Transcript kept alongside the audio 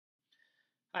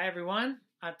Hi, everyone.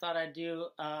 I thought I'd do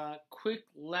a quick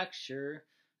lecture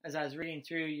as I was reading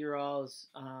through your all's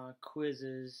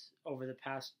quizzes over the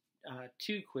past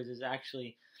two quizzes,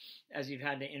 actually, as you've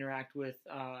had to interact with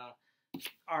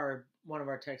our one of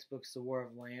our textbooks, The War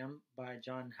of Lamb by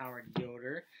John Howard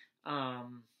Yoder.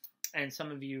 Um, and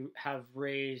some of you have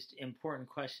raised important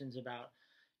questions about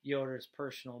Yoder's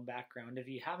personal background. If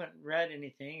you haven't read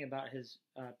anything about his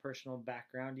personal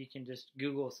background, you can just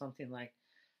Google something like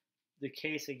the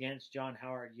case against John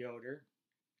Howard Yoder,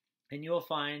 and you'll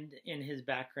find in his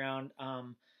background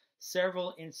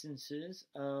several instances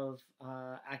of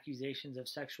accusations of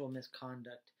sexual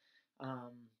misconduct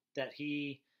um, that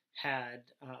he had,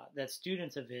 that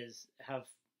students of his have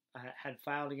had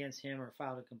filed against him or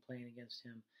filed a complaint against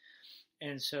him.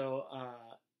 And so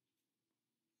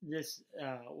this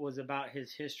was about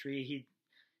his history. He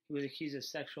was accused of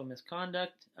sexual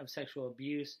misconduct, of sexual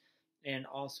abuse, and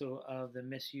also of the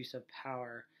misuse of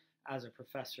power as a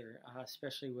professor,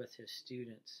 especially with his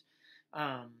students.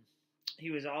 Um, he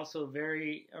was also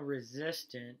very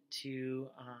resistant to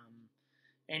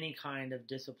any kind of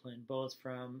discipline, both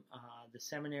from the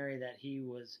seminary that he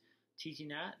was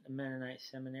teaching at, the Mennonite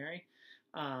seminary,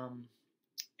 um,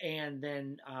 and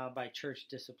then by church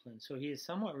discipline. So he is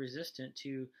somewhat resistant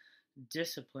to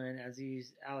discipline as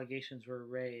these allegations were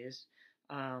raised.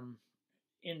 Um,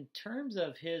 in terms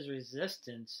of his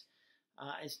resistance,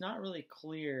 it's not really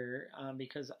clear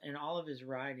because in all of his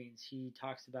writings, he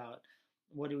talks about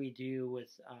what do we do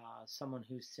with someone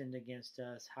who's sinned against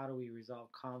us? How do we resolve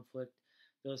conflict?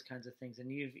 Those kinds of things.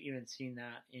 And you've even seen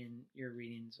that in your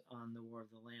readings on the War of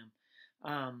the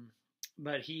Lamb.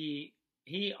 But he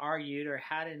argued or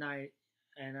had an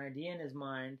idea in his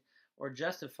mind or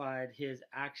justified his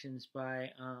actions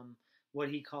by what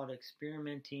he called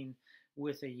experimenting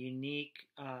with a unique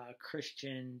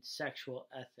Christian sexual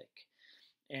ethic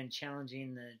and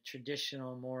challenging the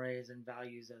traditional mores and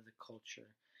values of the culture.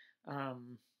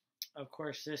 Of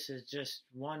course, this is just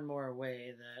one more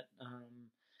way that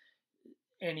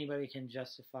anybody can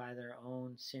justify their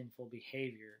own sinful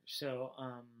behavior.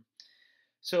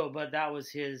 But that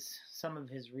was some of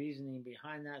his reasoning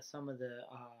behind that. Some of the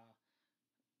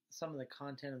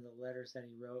content of the letters that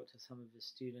he wrote to some of his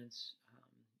students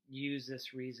use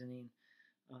this reasoning.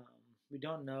 Um, we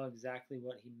don't know exactly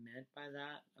what he meant by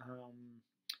that,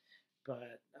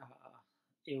 but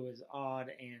it was odd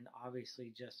and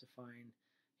obviously justifying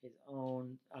his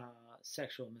own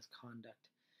sexual misconduct.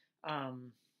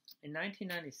 In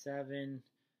 1997,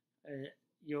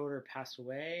 Yoder passed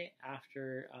away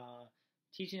after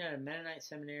teaching at a Mennonite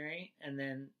seminary and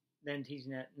then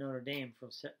teaching at Notre Dame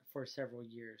for several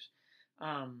years.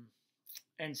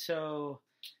 And so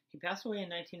he passed away in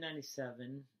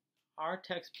 1997. Our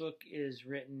textbook is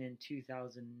written in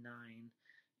 2009,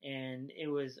 and it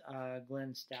was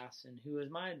Glenn Stassen, who was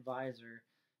my advisor,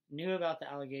 knew about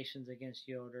the allegations against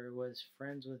Yoder, was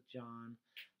friends with John,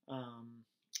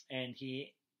 and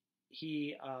he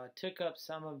took up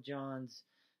some of John's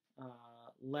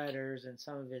letters and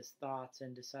some of his thoughts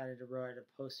and decided to write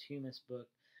a posthumous book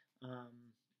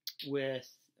with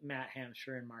Matt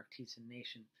Hamsher and Mark Thiessen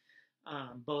Nation,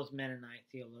 both Mennonite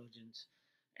theologians.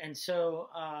 And so,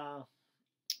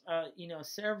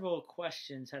 several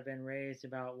questions have been raised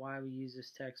about why we use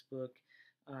this textbook,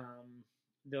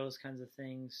 those kinds of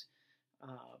things,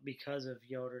 because of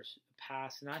Yoder's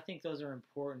past. And I think those are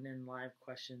important and live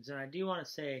questions. And I do want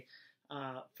to say,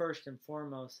 first and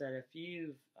foremost, that if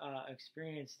you've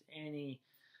experienced any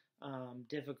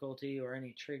difficulty or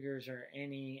any triggers or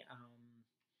any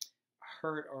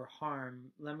hurt or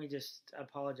harm, let me just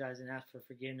apologize and ask for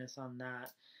forgiveness on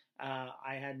that.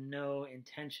 I had no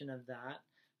intention of that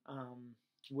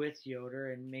with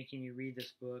Yoder and making you read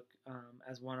this book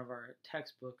as one of our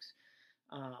textbooks.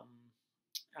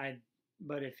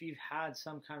 But if you've had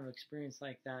some kind of experience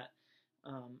like that,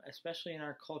 especially in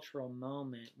our cultural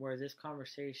moment where this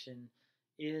conversation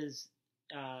is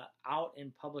out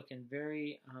in public and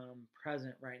very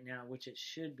present right now, which it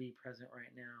should be present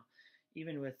right now,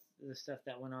 even with the stuff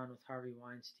that went on with Harvey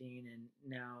Weinstein and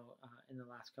now in the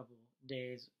last couple of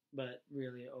days, but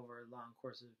really over a long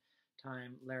course of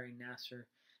time, Larry Nassar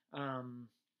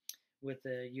with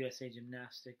the USA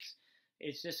Gymnastics.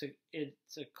 It's just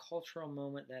it's a cultural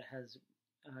moment that has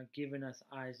given us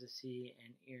eyes to see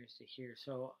and ears to hear.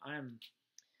 So I'm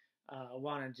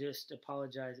want to just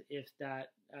apologize if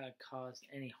that caused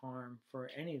any harm for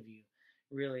any of you.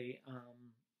 Really,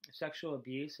 sexual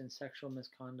abuse and sexual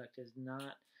misconduct is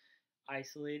not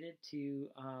isolated to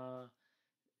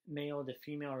male to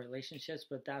female relationships,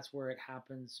 but that's where it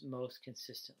happens most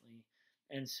consistently.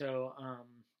 And so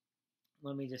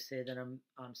let me just say that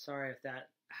I'm sorry if that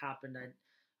happened.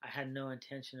 I had no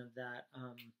intention of that.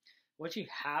 What you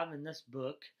have in this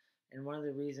book, and one of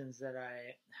the reasons that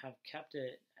I have kept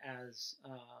it as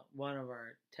one of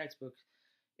our textbooks,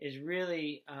 is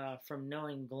really from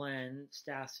knowing Glenn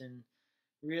Stassen,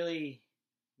 really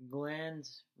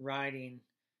Glenn's writing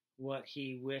what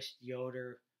he wished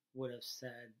Yoder would have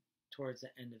said towards the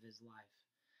end of his life.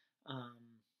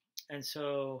 And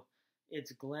so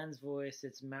it's Glenn's voice,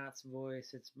 it's Matt's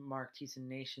voice, it's Mark Thiessen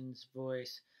Nation's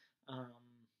voice,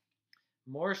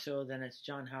 more so than it's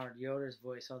John Howard Yoder's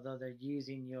voice, although they're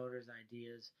using Yoder's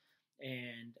ideas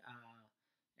and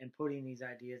putting these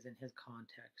ideas in his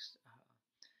context.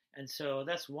 And so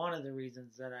that's one of the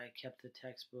reasons that I kept the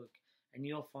textbook, and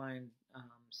you'll find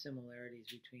similarities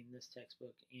between this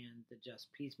textbook and the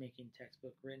Just Peacemaking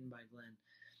textbook written by Glenn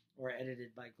or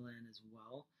edited by Glenn as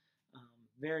well.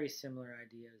 Very similar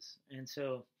ideas. And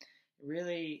so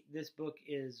really this book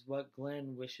is what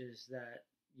Glenn wishes that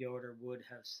Yoder would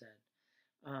have said.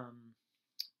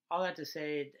 All that to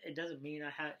say, it doesn't mean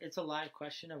it's a live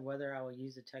question of whether I will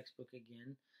use the textbook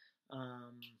again.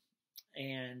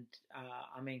 And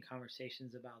I'm in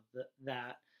conversations about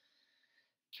that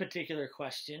particular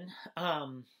question.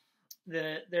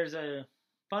 There's a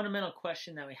fundamental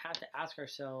question that we have to ask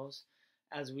ourselves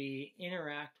as we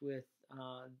interact with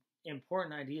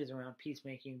important ideas around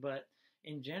peacemaking, but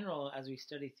in general, as we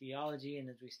study theology and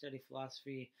as we study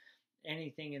philosophy,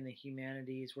 anything in the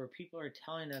humanities where people are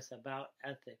telling us about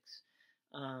ethics,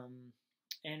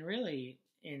 and really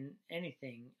in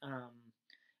anything,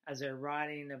 as they're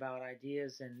writing about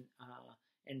ideas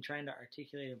and trying to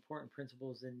articulate important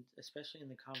principles, and especially in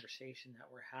the conversation that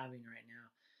we're having right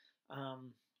now,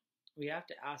 we have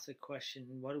to ask the question: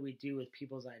 what do we do with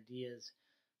people's ideas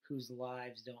whose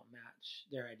lives don't match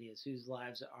their ideas, whose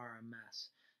lives are a mess,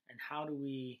 and how do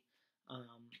we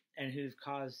and who've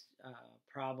caused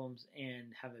problems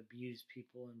and have abused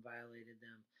people and violated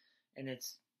them? And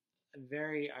it's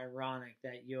very ironic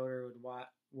that Yoder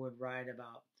would write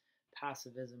about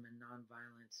pacifism and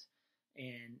nonviolence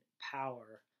and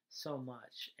power so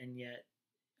much, and yet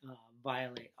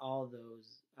violate all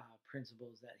those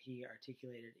principles that he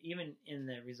articulated, even in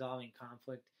the resolving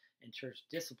conflict and church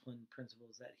discipline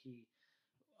principles that he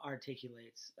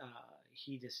articulates.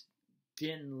 He just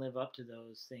didn't live up to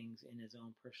those things in his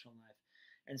own personal life.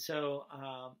 And so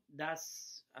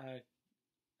that's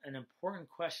an important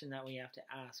question that we have to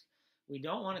ask. We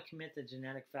don't want to commit the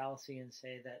genetic fallacy and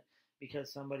say that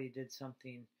because somebody did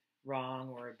something wrong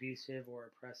or abusive or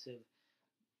oppressive,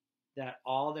 that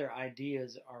all their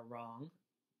ideas are wrong,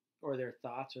 or their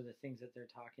thoughts or the things that they're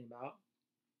talking about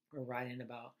or writing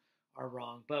about are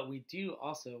wrong. But we do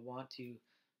also want to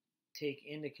take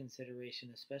into consideration,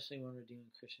 especially when we're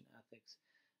doing Christian ethics,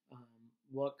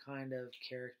 what kind of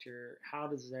character, how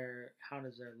does their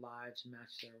lives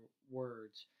match their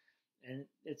words? And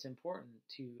it's important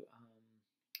to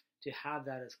have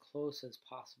that as close as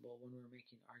possible when we're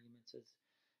making arguments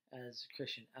as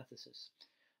Christian ethicists.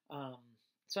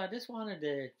 So I just wanted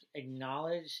to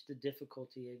acknowledge the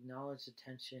difficulty, acknowledge the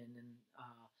tension, and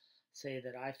say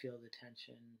that I feel the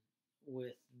tension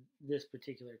with this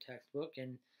particular textbook,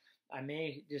 and I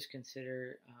may just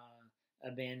consider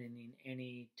abandoning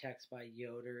any text by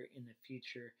Yoder in the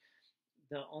future.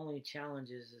 The only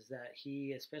challenge is that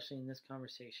he, especially in this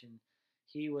conversation,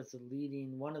 he was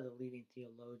one of the leading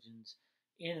theologians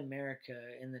in America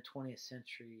in the 20th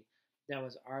century that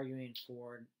was arguing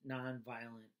for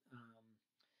nonviolent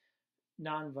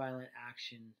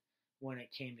action when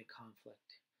it came to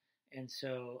conflict. And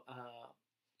so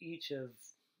each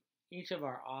of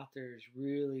our authors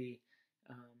really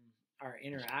are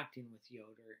interacting with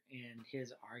Yoder and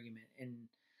his argument. And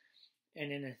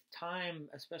in a time,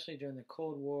 especially during the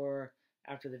Cold War,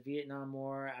 after the Vietnam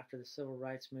War, after the Civil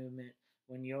Rights Movement,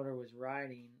 when Yoder was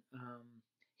writing,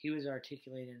 he was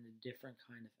articulating a different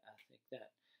kind of ethic, that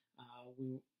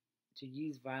to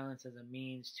use violence as a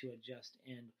means to a just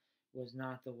end was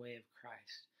not the way of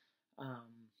Christ.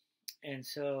 And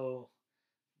so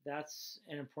that's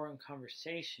an important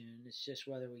conversation. It's just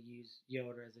whether we use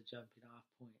Yoder as a jumping off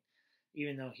point,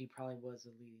 even though he probably was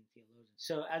the leading theologian.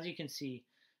 So as you can see,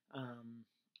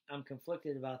 I'm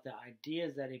conflicted about the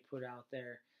ideas that he put out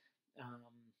there,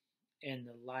 and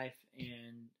the life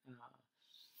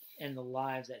and the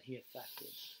lives that he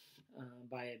affected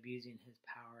by abusing his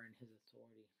power and his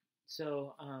authority.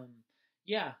 So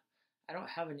yeah, I don't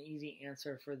have an easy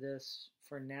answer for this.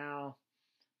 For now,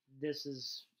 this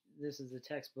is the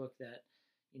textbook that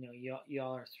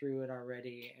y'all are through it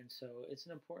already, and so it's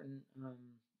an important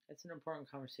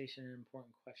conversation and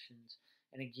important questions.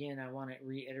 And again, I want to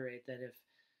reiterate that if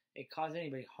it caused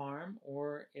anybody harm,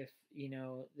 or if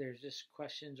there's just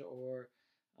questions or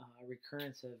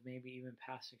recurrence of maybe even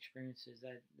past experiences.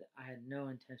 That I had no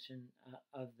intention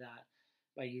of that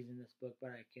by using this book,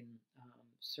 but I can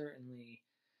certainly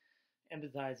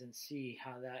empathize and see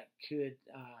how that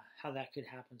could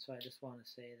happen. So I just want to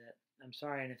say that I'm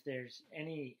sorry, and if there's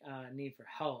any need for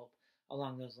help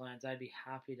along those lines, I'd be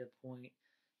happy to point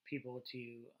people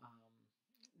to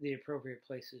the appropriate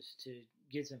places to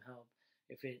get some help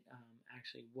if it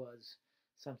actually was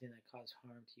something that caused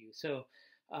harm to you. So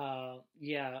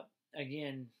yeah,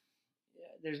 again,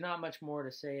 there's not much more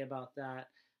to say about that.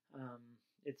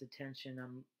 It's a tension.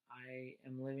 I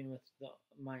am living with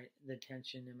the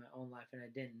tension in my own life, and I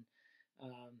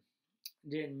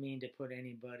didn't mean to put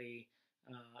anybody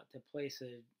to place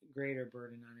a greater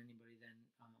burden on anybody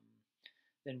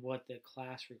than what the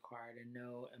class required, and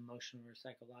no emotional or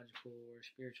psychological or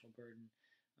spiritual burden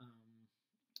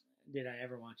did I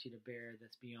ever want you to bear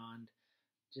that's beyond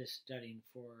just studying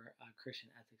for a Christian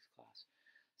ethics class.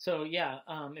 So yeah,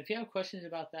 if you have questions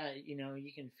about that,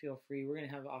 you can feel free. We're going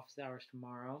to have office hours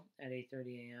tomorrow at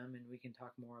 8:30 a.m. and we can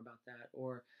talk more about that.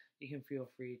 Or you can feel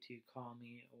free to call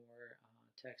me or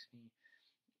text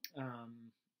me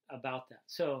about that.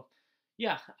 So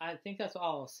yeah, I think that's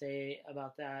all I'll say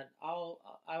about that.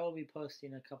 I will be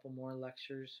posting a couple more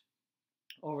lectures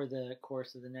over the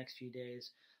course of the next few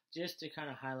days, just to kind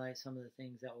of highlight some of the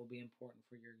things that will be important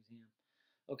for your exam.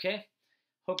 Okay,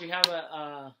 hope you have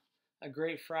a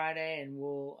great Friday, and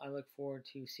I look forward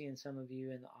to seeing some of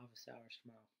you in the office hours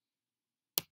tomorrow.